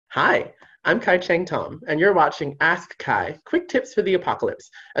Hi, I'm Kai Cheng Thom, and you're watching Ask Kai, Quick Tips for the Apocalypse,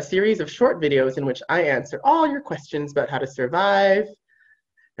 a series of short videos in which I answer all your questions about how to survive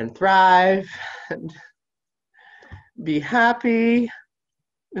and thrive and be happy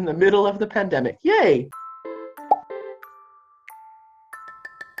in the middle of the pandemic. Yay!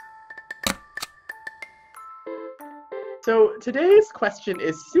 So today's question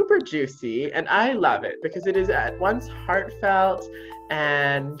is super juicy, and I love it because it is at once heartfelt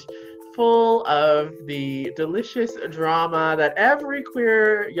and full of the delicious drama that every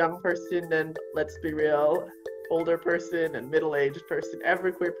queer young person and, let's be real, older person and middle-aged person,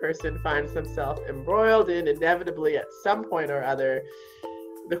 every queer person finds themselves embroiled in inevitably at some point or other.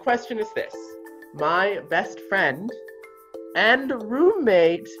 The question is this: my best friend and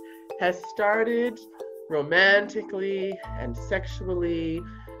roommate has started romantically and sexually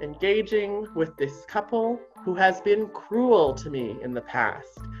engaging with this couple who has been cruel to me in the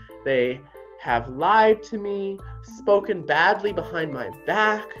past. They have lied to me, spoken badly behind my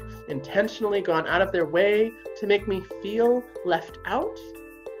back, intentionally gone out of their way to make me feel left out.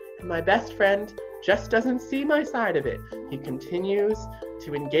 And my best friend just doesn't see my side of it. He continues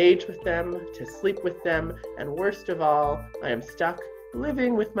to engage with them, to sleep with them, and worst of all, I am stuck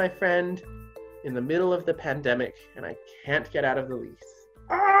living with my friend in the middle of the pandemic, and I can't get out of the lease.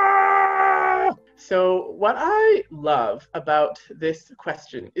 Ah! So what I love about this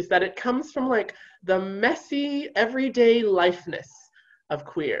question is that it comes from like the messy everyday lifeness of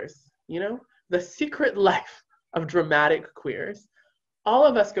queers, the secret life of dramatic queers. All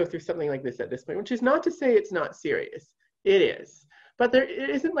of us go through something like this at this point, which is not to say it's not serious. It is. But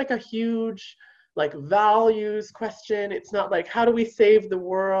it isn't like a huge values question. It's not like, how do we save the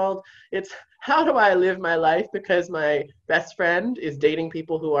world? It's, how do I live my life because my best friend is dating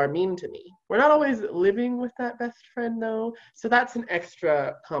people who are mean to me? We're not always living with that best friend though, so that's an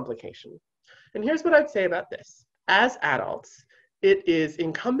extra complication. And here's what I'd say about this. As adults, it is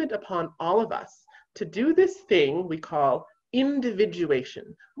incumbent upon all of us to do this thing we call individuation.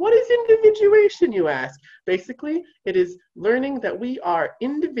 What is individuation, you ask? Basically, it is learning that we are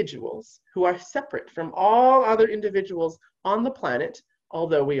individuals who are separate from all other individuals on the planet,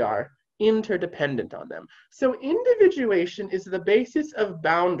 although we are interdependent on them. So individuation is the basis of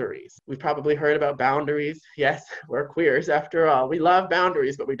boundaries. We've probably heard about boundaries. Yes, we're queers after all. We love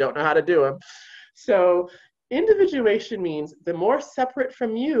boundaries, but we don't know how to do them. So individuation means the more separate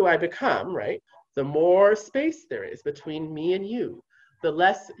from you I become, right? The more space there is between me and you, the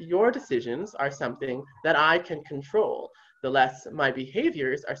less your decisions are something that I can control, the less my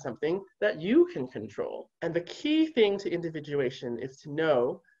behaviors are something that you can control. And the key thing to individuation is to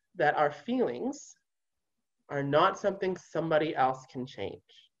know that our feelings are not something somebody else can change.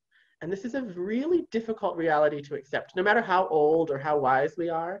 And this is a really difficult reality to accept, no matter how old or how wise we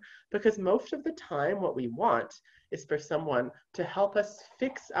are, because most of the time what we want is for someone to help us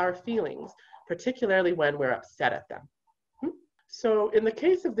fix our feelings, particularly when we're upset at them. So in the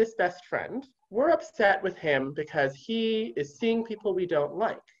case of this best friend, we're upset with him because he is seeing people we don't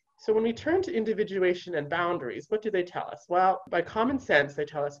like. So when we turn to individuation and boundaries, what do they tell us? Well, by common sense, they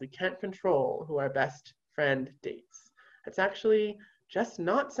tell us we can't control who our best friend dates. It's actually just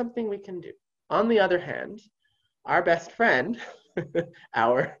not something we can do. On the other hand, our best friend,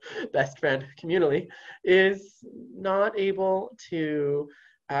 our best friend communally, is not able to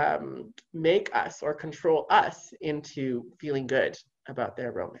make us or control us into feeling good about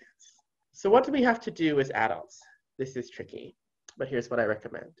their romance. So what do we have to do as adults? This is tricky, but here's what I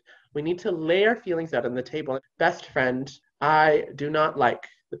recommend. We need to lay our feelings out on the table. Best friend, I do not like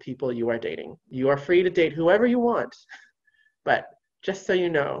the people you are dating. You are free to date whoever you want, but just so you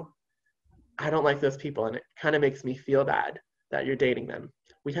know, I don't like those people, and it kind of makes me feel bad that you're dating them.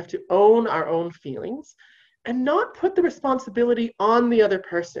 We have to own our own feelings and not put the responsibility on the other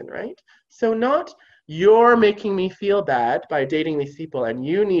person, right? So not, you're making me feel bad by dating these people and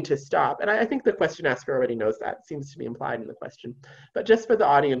you need to stop. And I think the question asker already knows that. It seems to be implied in the question. But just for the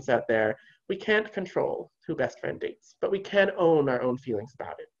audience out there, we can't control who best friend dates, but we can own our own feelings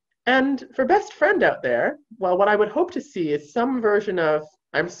about it. And for best friend out there, well, what I would hope to see is some version of,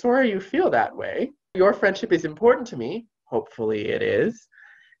 I'm sorry you feel that way. Your friendship is important to me. Hopefully it is.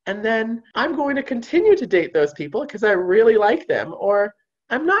 And then I'm going to continue to date those people because I really like them, or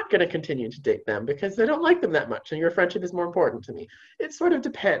I'm not going to continue to date them because I don't like them that much and your friendship is more important to me. It sort of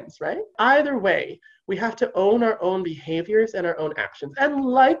depends, right? Either way, we have to own our own behaviors and our own actions. And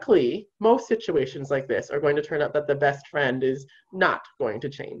likely, most situations like this are going to turn out that the best friend is not going to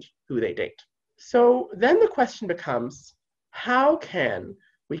change who they date. So then the question becomes, how can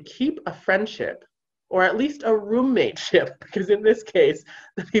we keep a friendship or at least a roommateship, because in this case,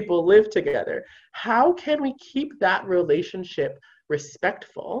 the people live together. How can we keep that relationship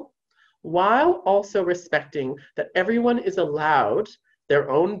respectful while also respecting that everyone is allowed their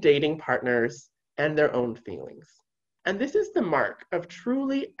own dating partners and their own feelings? And this is the mark of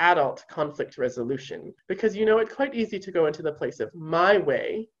truly adult conflict resolution, because it's quite easy to go into the place of my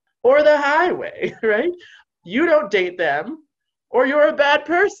way or the highway, right? You don't date them, or you're a bad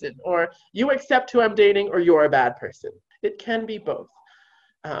person, or you accept who I'm dating, or you're a bad person. It can be both.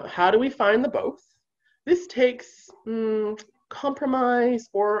 How do we find the both? This takes compromise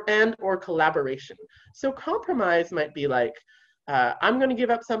or collaboration. So compromise might be like, I'm going to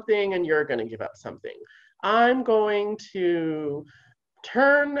give up something and you're going to give up something. I'm going to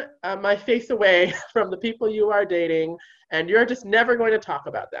turn my face away from the people you are dating, and you're just never going to talk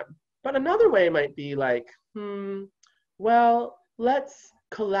about them. But another way might be like, well, let's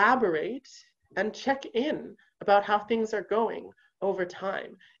collaborate and check in about how things are going over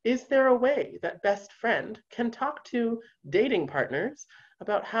time. Is there a way that best friend can talk to dating partners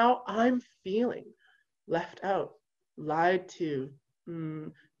about how I'm feeling? Left out, lied to,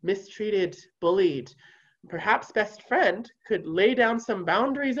 mistreated, bullied. Perhaps best friend could lay down some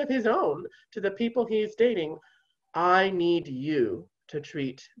boundaries of his own to the people he's dating. I need you to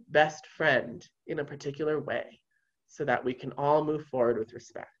treat best friend in a particular way so that we can all move forward with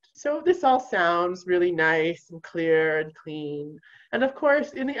respect. So this all sounds really nice and clear and clean. And of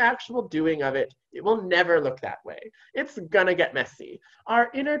course, in the actual doing of it, it will never look that way. It's gonna get messy. Our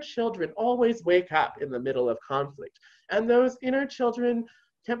inner children always wake up in the middle of conflict. And those inner children,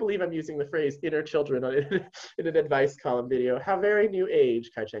 can't believe I'm using the phrase inner children in an advice column video. How very new age,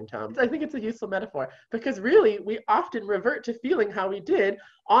 Kai Cheng Thom. I think it's a useful metaphor, because really we often revert to feeling how we did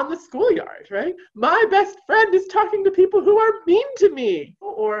on the schoolyard, right? My best friend is talking to people who are mean to me,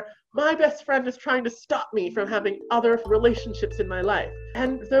 or my best friend is trying to stop me from having other relationships in my life.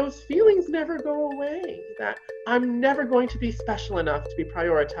 And those feelings never go away, that I'm never going to be special enough to be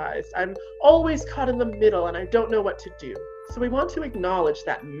prioritized. I'm always caught in the middle and I don't know what to do. So we want to acknowledge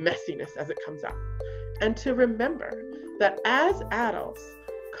that messiness as it comes up, and to remember that as adults,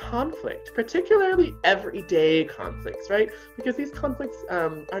 conflict, particularly everyday conflicts, right? Because these conflicts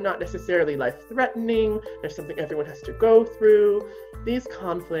are not necessarily life-threatening. There's something everyone has to go through. These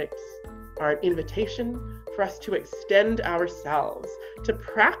conflicts are an invitation for us to extend ourselves, to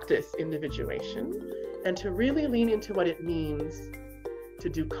practice individuation, and to really lean into what it means to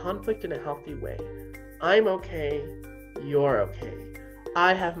do conflict in a healthy way. I'm okay. You're okay.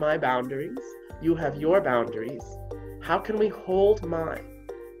 I have my boundaries. You have your boundaries. How can we hold mine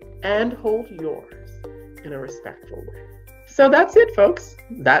and hold yours in a respectful way? So that's it, folks.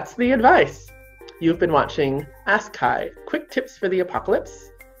 That's the advice. You've been watching Ask Kai, quick tips for the apocalypse.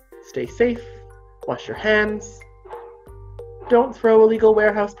 Stay safe. Wash your hands. Don't throw illegal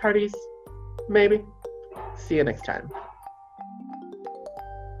warehouse parties. Maybe. See you next time.